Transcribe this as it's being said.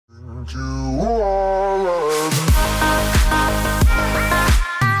Hey, what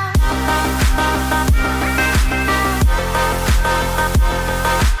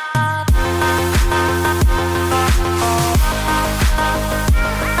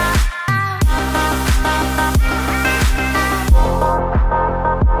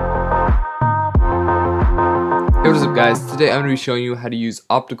is up guys? Today I'm going to be showing you how to use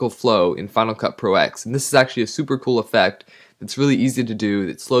optical flow in Final Cut Pro X, and this is actually a super cool effect that's really easy to do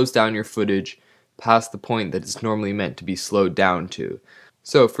that slows down your footage past the point that it's normally meant to be slowed down to.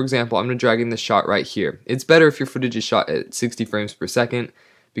 So for example, I'm going to drag in this shot right here. It's better if your footage is shot at 60 frames per second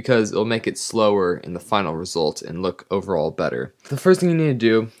because it'll make it slower in the final result and look overall better. The first thing you need to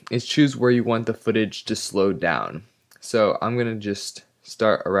do is choose where you want the footage to slow down. So I'm going to just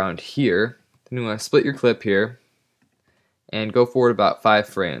start around here. Then you want to split your clip here and go forward about 5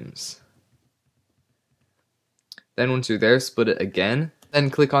 frames. Then once you're there, split it again. Then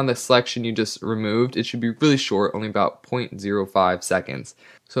click on the selection you just removed. It should be really short, only about 0.05 seconds.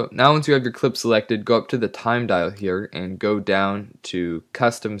 So now once you have your clip selected, go up to the time dial here and go down to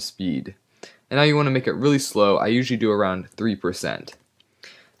custom speed. And now you want to make it really slow. I usually do around 3%.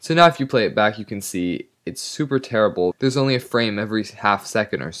 So now if you play it back, you can see it's super terrible. There's only a frame every half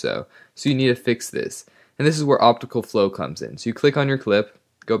second or so. So you need to fix this. And this is where optical flow comes in. So you click on your clip,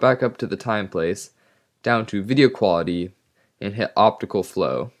 go back up to the time place, down to video quality, and hit optical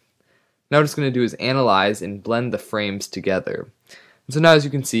flow. Now what it's going to do is analyze and blend the frames together. And so now as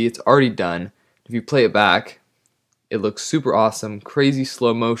you can see, it's already done. If you play it back, it looks super awesome, crazy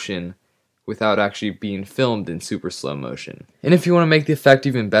slow motion without actually being filmed in super slow motion. And if you want to make the effect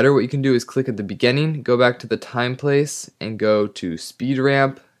even better, what you can do is click at the beginning, go back to the time place, and go to speed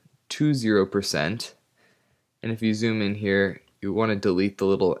ramp to 0%. And if you zoom in here, you want to delete the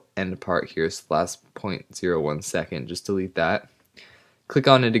little end part here, so the last 0.01 second, just delete that. Click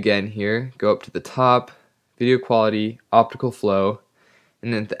on it again here, go up to the top, video quality, optical flow,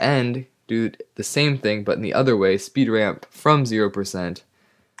 and then at the end, do the same thing but in the other way, speed ramp from 0%,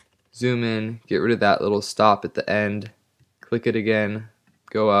 zoom in, get rid of that little stop at the end, click it again,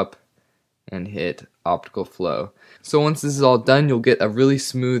 go up, and hit optical flow. So once this is all done, you'll get a really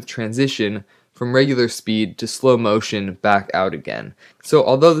smooth transition from regular speed to slow motion back out again. So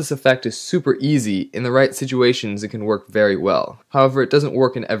although this effect is super easy, in the right situations it can work very well. However, it doesn't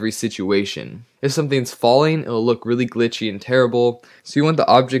work in every situation. If something's falling, it'll look really glitchy and terrible, so you want the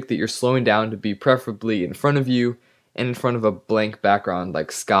object that you're slowing down to be preferably in front of you and in front of a blank background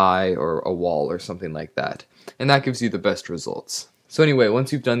like sky or a wall or something like that. And that gives you the best results. So anyway,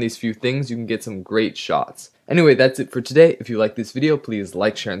 once you've done these few things, you can get some great shots. Anyway, that's it for today. If you like this video, please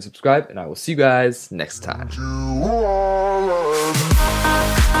like, share, and subscribe, and I will see you guys next time.